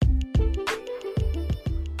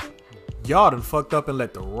y'all done fucked up and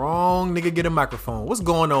let the wrong nigga get a microphone. What's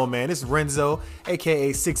going on, man? It's Renzo,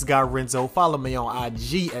 aka 6 Guy Renzo. Follow me on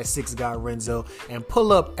IG at 6 Guy Renzo and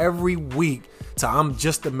pull up every week to I'm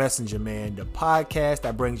Just the Messenger, man. The podcast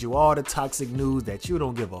that brings you all the toxic news that you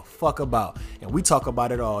don't give a fuck about. And we talk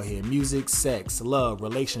about it all here. Music, sex, love,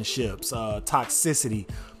 relationships, toxicity.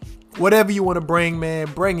 Whatever you want to bring, man,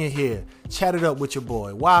 bring it here. Chat it up with your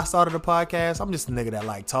boy. Why I started the podcast? I'm just a nigga that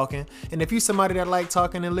like talking. And if you somebody that like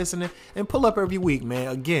talking and listening, and pull up every week, man.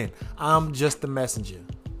 Again, I'm just the messenger.